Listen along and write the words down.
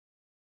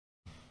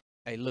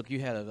Hey, look, you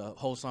had a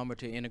whole summer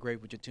to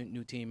integrate with your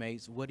new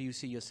teammates. What do you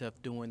see yourself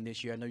doing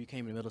this year? I know you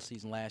came in the middle of the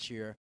season last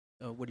year.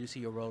 What do you see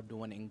your role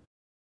doing,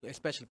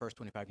 especially the first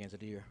 25 games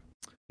of the year?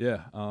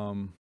 Yeah,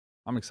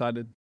 I'm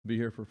excited to be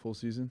here for a full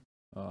season.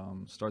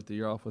 Start the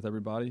year off with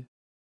everybody.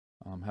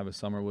 Have a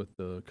summer with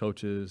the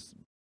coaches,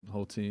 the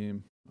whole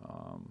team.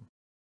 So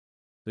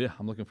yeah,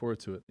 I'm looking forward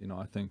to it.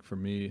 I think for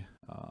me,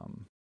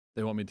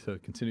 they want me to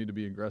continue to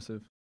be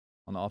aggressive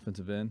on the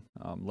offensive end,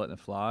 letting it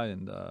fly,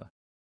 and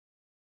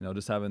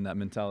just having that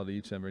mentality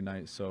each and every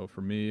night. So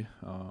for me,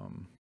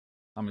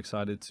 I'm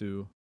excited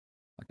to,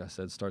 like I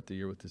said, start the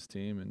year with this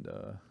team and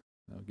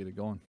get it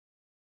going.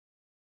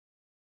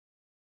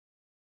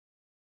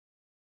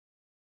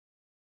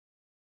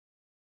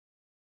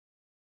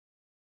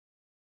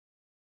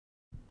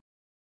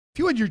 If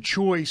you had your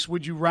choice,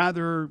 would you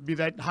rather be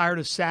that hired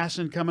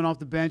assassin coming off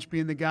the bench,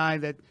 being the guy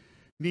that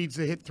needs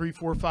to hit 3,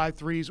 4, 5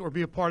 threes, or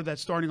be a part of that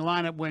starting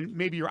lineup when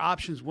maybe your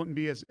options wouldn't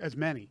be as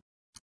many?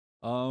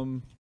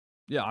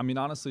 Yeah, I mean,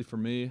 honestly, for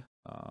me,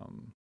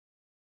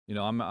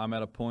 I'm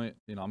at a point,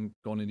 I'm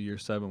going into year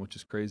 7, which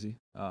is crazy.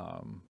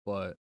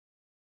 But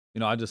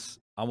I'll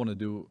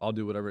do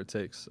whatever it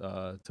takes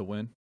to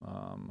win.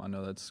 I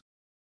know that's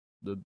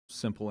the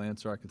simple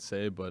answer I could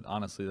say, but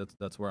honestly,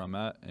 that's where I'm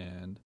at,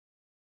 and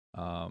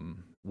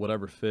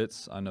whatever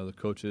fits. I know the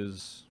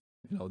coaches,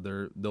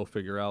 they'll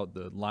figure out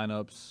the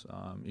lineups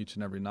each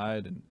and every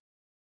night, and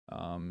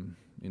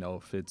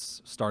if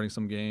it's starting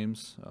some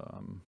games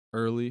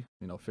early,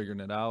 figuring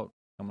it out,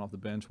 coming off the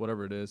bench,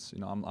 whatever it is,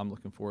 I'm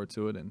looking forward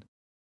to it, and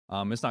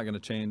it's not going to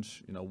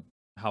change,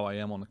 how I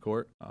am on the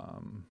court,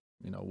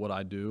 what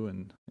I do,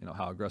 and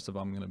how aggressive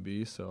I'm going to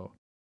be. So,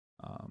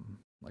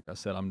 like I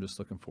said, I'm just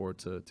looking forward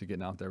to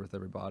getting out there with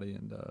everybody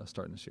and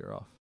starting this year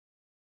off.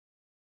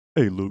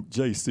 Hey, Luke,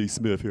 J.C.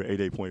 Smith here,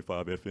 88.5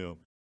 FM.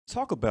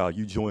 Talk about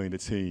you joining the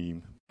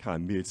team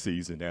kind of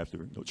mid-season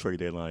after trade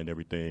deadline and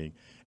everything,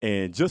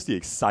 and just the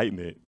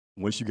excitement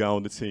once you got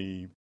on the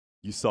team.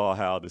 You saw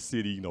how the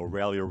city,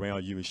 rallied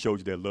around you and showed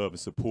you their love and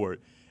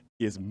support.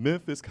 Is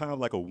Memphis kind of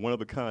like a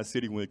one-of-a-kind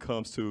city when it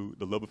comes to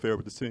the love affair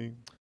with the team?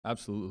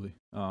 Absolutely.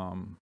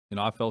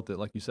 I felt it,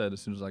 like you said, as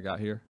soon as I got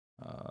here.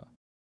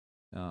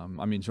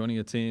 I mean, joining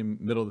a team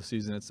middle of the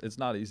season, it's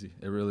not easy.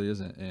 It really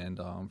isn't. And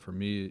for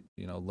me,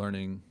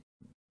 learning,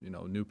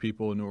 new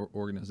people, new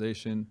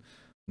organization,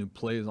 new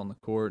plays on the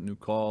court, new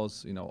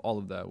calls, all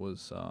of that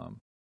was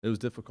it was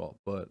difficult.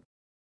 But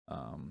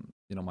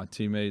my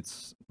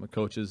teammates, my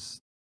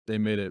coaches, they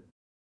made it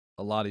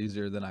a lot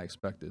easier than I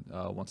expected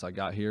once I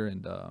got here,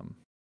 and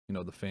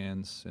the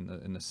fans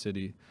in the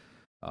city,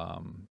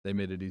 they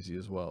made it easy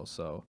as well.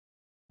 So.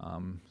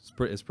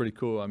 It's pretty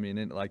cool. I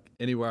mean, like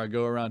anywhere I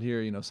go around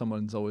here,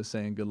 someone's always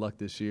saying good luck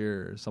this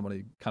year, or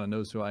somebody kind of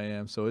knows who I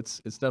am. So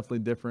it's definitely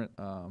different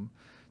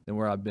than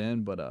where I've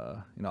been, but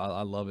I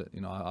love it.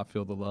 I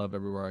feel the love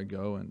everywhere I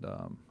go, and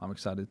I'm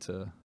excited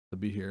to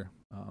be here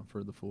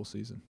for the full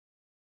season.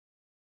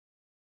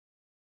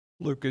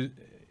 Luke,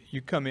 you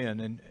come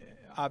in, and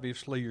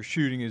obviously your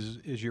shooting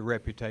is your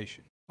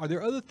reputation. Are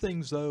there other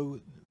things,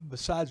 though,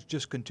 besides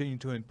just continuing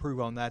to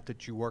improve on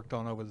that you worked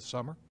on over the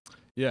summer?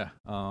 Yeah.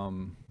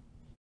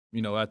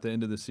 At the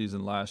end of the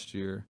season last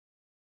year,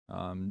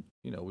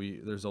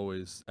 there's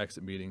always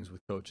exit meetings with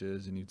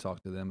coaches, and you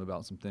talk to them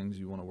about some things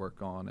you want to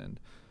work on. And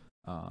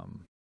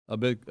a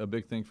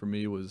big thing for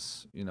me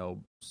was,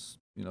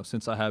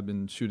 since I have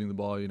been shooting the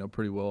ball,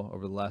 pretty well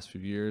over the last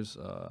few years,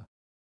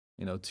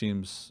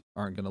 teams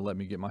aren't going to let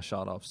me get my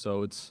shot off.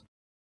 So it's,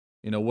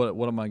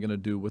 what am I going to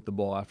do with the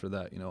ball after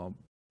that?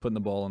 Putting the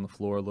ball on the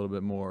floor a little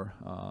bit more,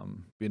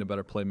 being a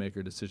better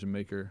playmaker, decision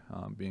maker,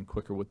 being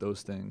quicker with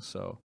those things.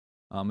 So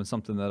it's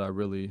something that I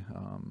really,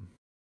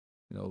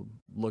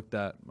 looked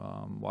at,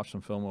 watched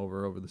some film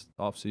over the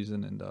off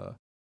season, and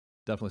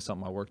definitely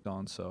something I worked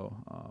on. So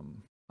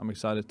I'm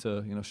excited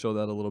to show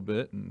that a little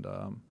bit, and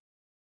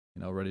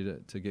ready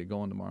to get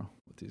going tomorrow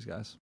with these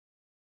guys.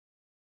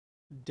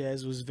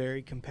 Dez was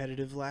very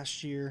competitive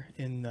last year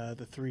in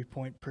the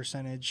 3-point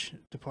percentage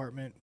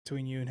department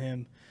between you and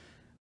him.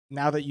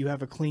 Now that you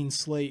have a clean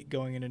slate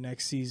going into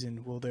next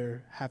season, will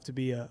there have to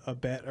be a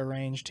bet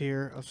arranged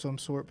here of some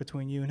sort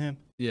between you and him?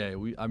 Yeah,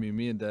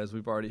 me and Dez,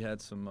 we've already had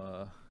some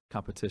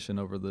competition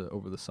over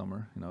the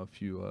summer. A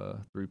few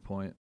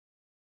 3-point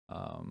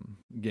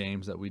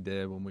games that we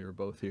did when we were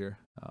both here,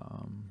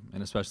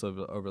 and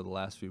especially over the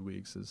last few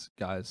weeks as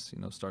guys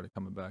started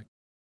coming back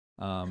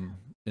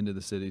into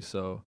the city.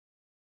 So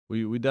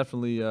we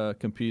definitely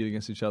compete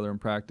against each other in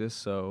practice.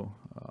 So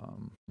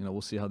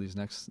we'll see how these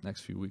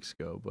next few weeks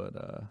go. But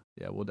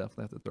yeah, we'll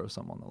definitely have to throw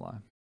something on the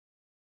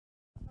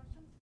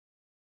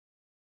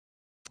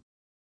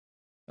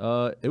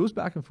line. It was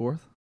back and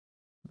forth.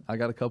 I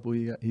got a couple.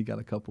 He got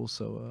a couple.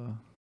 So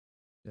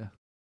yeah.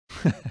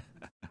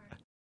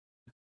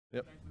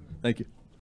 Yep. Thank you.